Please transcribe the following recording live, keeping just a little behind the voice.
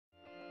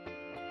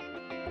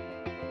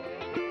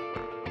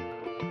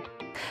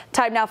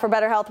Time now for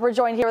Better Health. We're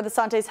joined here with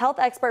Asante's health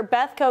expert,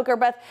 Beth Coker.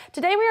 Beth,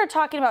 today we are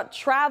talking about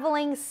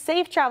traveling,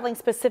 safe traveling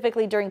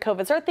specifically during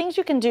COVID. Is there things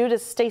you can do to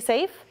stay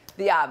safe?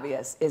 The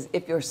obvious is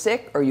if you're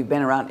sick or you've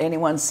been around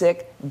anyone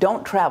sick,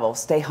 don't travel,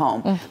 stay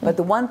home. But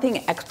the one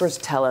thing experts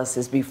tell us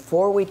is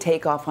before we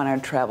take off on our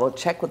travel,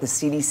 check with the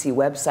CDC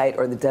website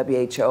or the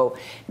WHO.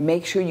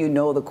 Make sure you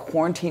know the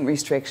quarantine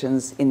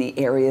restrictions in the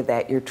area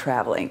that you're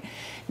traveling.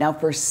 Now,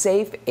 for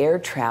safe air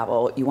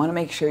travel, you want to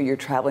make sure you're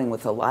traveling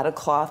with a lot of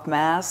cloth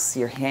masks,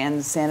 your hand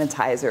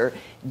sanitizer,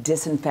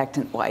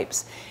 disinfectant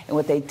wipes. And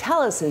what they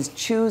tell us is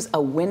choose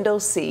a window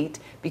seat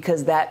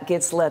because that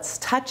gets less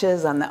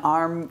touches on the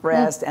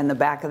armrest and the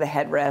back of the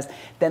headrest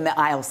than the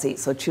aisle seat.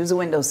 So choose a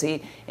window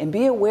seat and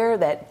be aware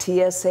that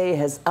TSA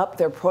has upped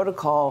their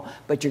protocol,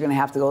 but you're going to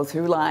have to go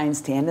through lines,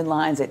 stand in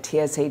lines at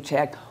TSA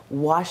check,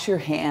 wash your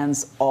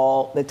hands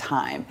all the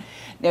time.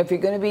 Now, if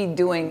you're going to be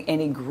doing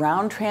any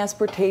ground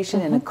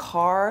transportation in a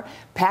car,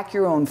 pack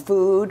your own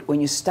food. When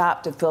you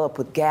stop to fill up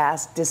with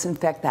gas,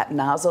 disinfect that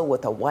nozzle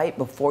with a wipe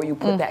before you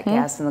put that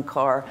gas in the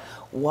car.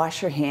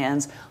 Wash your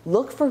hands.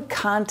 Look for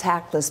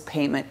contactless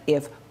payment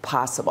if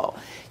possible.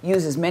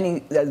 Use as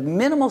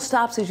minimal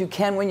stops as you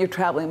can when you're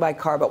traveling by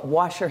car, but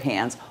wash your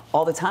hands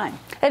all the time.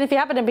 And if you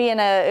happen to be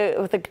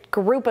with a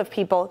group of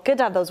people, good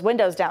to have those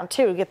windows down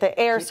too. Get the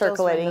air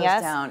circulating. Those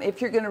windows down. If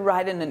you're going to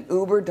ride in an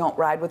Uber, don't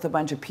ride with a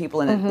bunch of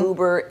people in an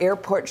Uber.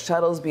 Airport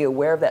shuttles, be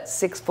aware of that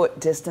 6-foot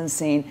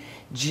distancing.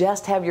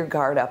 Just have your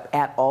guard up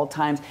at all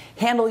times.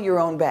 Handle your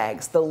own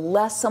bags. The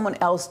less someone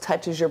else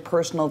touches your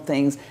personal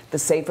things, the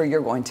safer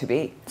you're going to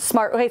be.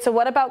 Smart. Okay, so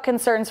what about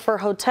concerns for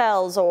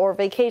hotels or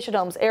vacation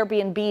homes,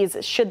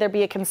 Airbnbs? Should there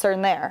be a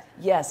concern there?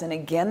 Yes, and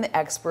again, the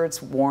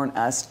experts warn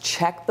us,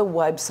 check the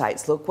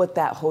websites. Look what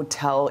that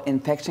hotel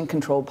infection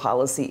control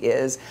policy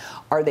is.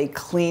 Are they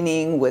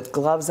cleaning with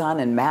gloves on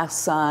and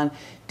masks on?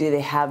 Do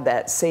they have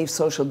that safe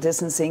social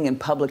distancing in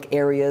public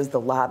areas, the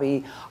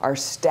lobby? Are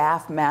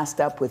staff masked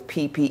up with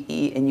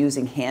PPE and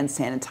using hand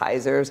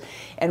sanitizers?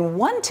 And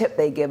one tip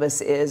they give us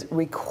is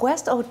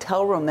request a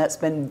hotel room that's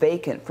been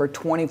vacant for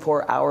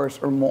 24 hours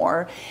or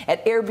more.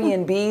 At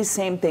Airbnb,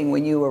 same thing.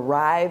 When you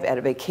arrive at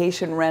a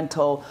vacation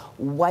rental,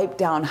 wipe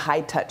down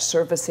high-touch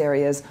surface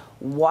areas,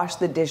 wash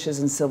the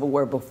dishes and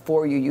silverware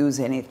before you use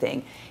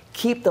anything.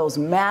 Keep those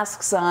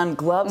masks on,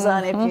 gloves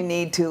on if you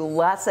need to,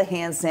 lots of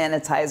hand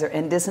sanitizer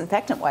and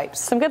disinfectant wipes.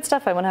 Some good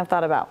stuff I wouldn't have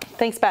thought about.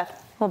 Thanks,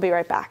 Beth. We'll be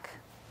right back.